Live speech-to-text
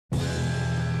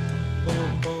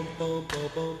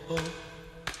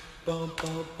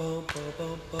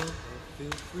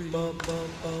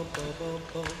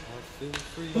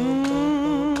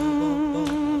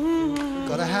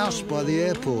Got a house by the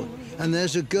airport, and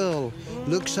there's a girl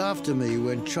looks after me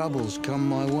when troubles come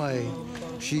my way.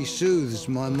 She soothes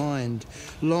my mind,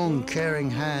 long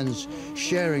caring hands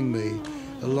sharing me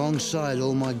alongside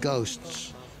all my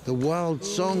ghosts. The wild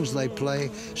songs they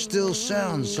play still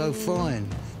sound so fine.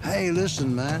 Hey,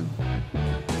 listen, man.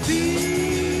 Feel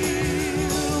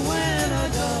when I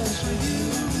dance with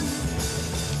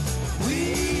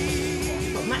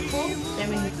you. Got mackerel,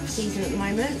 they're in season at the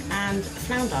moment, and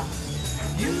flounder.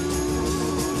 You're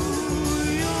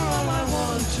all I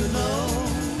want to know.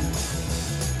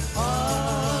 I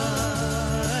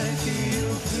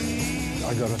feel free.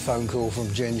 I got a phone call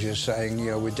from Ginger saying,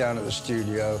 you know, we're down at the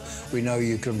studio. We know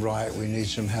you can write. We need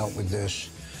some help with this.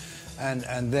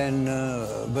 And then,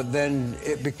 but then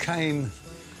it became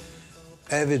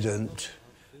evident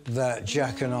that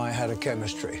Jack and I had a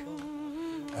chemistry.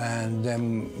 And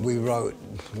then we wrote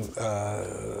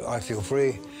I Feel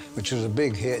Free, which was a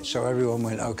big hit, so everyone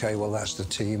went, okay, well, that's the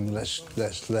team, let's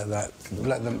let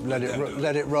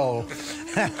it roll. Walk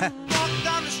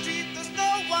down the street, there's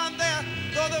no one there,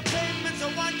 though the pavement's a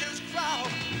wondrous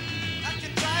crowd. I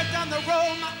can drive down the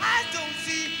road, my eyes don't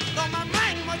see, though my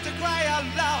mind wants to cry out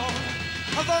loud.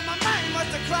 Although my mind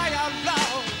wants to cry out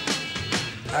loud.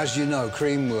 As you know,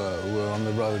 Cream were on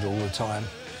the road all the time.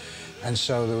 And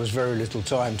so there was very little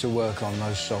time to work on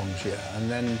those songs, yeah.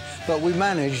 And then, but we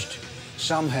managed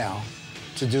somehow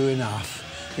to do enough,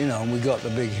 you know, and we got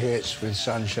the big hits with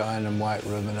Sunshine and White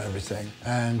Room and everything.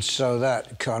 And so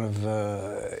that kind of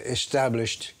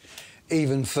established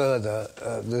even further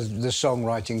the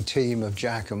songwriting team of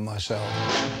Jack and myself.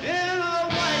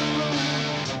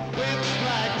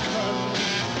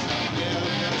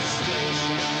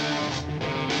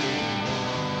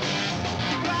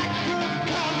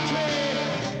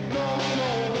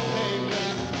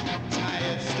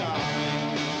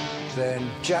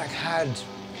 Then Jack had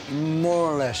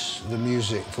more or less the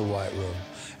music for White Room,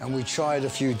 and we tried a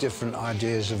few different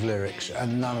ideas of lyrics,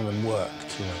 and none of them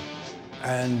worked, you know.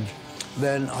 And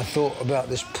then I thought about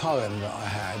this poem that I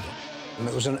had, and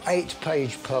it was an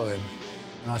 8-page poem,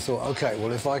 and I thought, OK,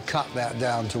 well, if I cut that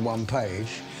down to 1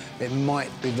 page, it might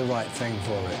be the right thing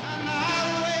for it.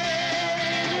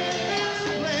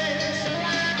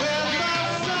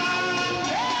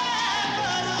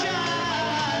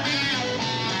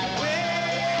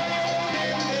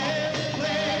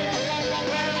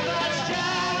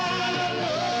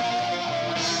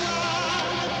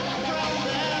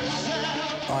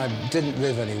 I didn't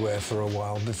live anywhere for a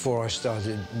while before I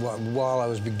started. While I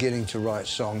was beginning to write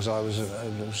songs, I was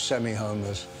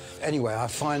semi-homeless. Anyway, I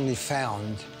finally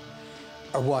found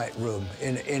a White Room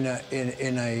in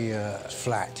a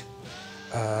flat,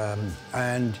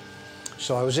 and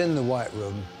so I was in the White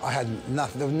Room. I had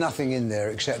there was nothing in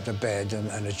there except a bed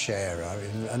and a chair,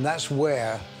 and that's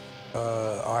where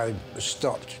I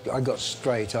stopped. I got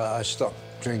straight. I stopped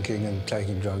drinking and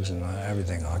taking drugs and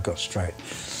everything. I got straight.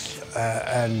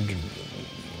 And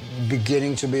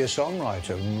beginning to be a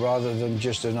songwriter rather than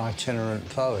just an itinerant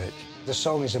poet. The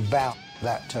song is about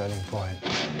that turning point.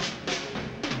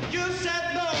 You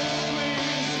said no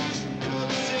ways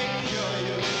could secure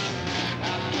you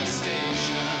at the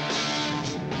station.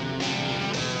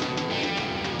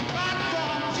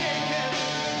 Background ticket,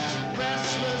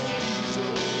 restless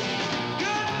diesel.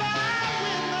 Goodbye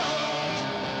window.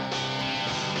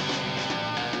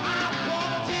 I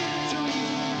walked into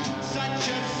such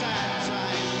a sad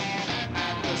time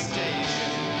at the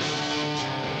station.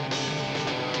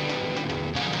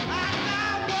 And I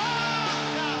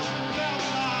walked out, felt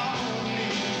lonely,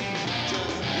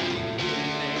 just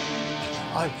beginning.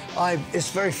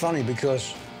 It's very funny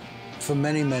because for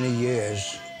many, many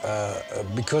years,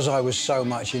 because I was so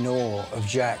much in awe of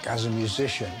Jack as a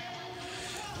musician,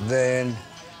 then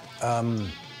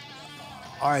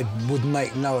I would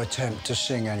make no attempt to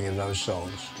sing any of those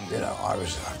songs. You know, I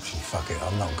was, fuck it,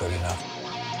 I'm not good enough.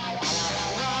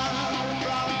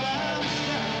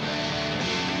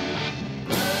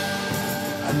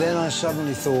 And then I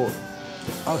suddenly thought,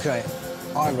 OK,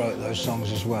 I wrote those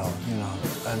songs as well, you know.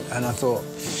 And I thought,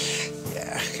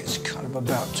 yeah, it's kind of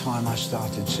about time I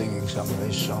started singing some of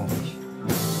these songs.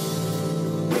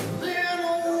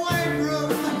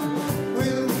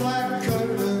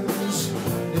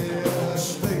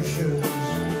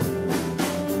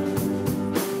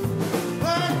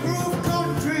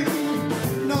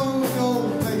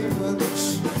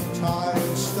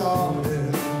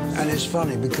 It's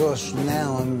funny because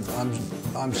now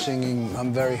I'm singing,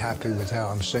 I'm very happy with how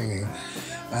I'm singing.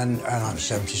 And I'm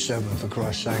 77, for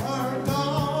Christ's sake.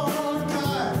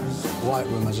 White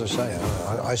Room, as I say,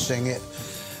 I sing it.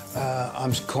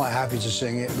 I'm quite happy to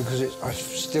sing it because I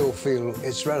still feel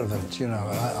it's relevant, you know.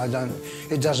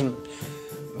 It doesn't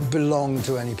belong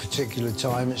to any particular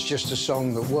time, it's just a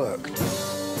song that worked.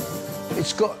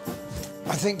 It's got,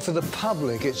 I think for the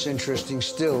public it's interesting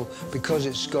still because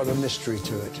it's got a mystery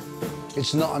to it.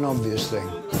 It's not an obvious thing.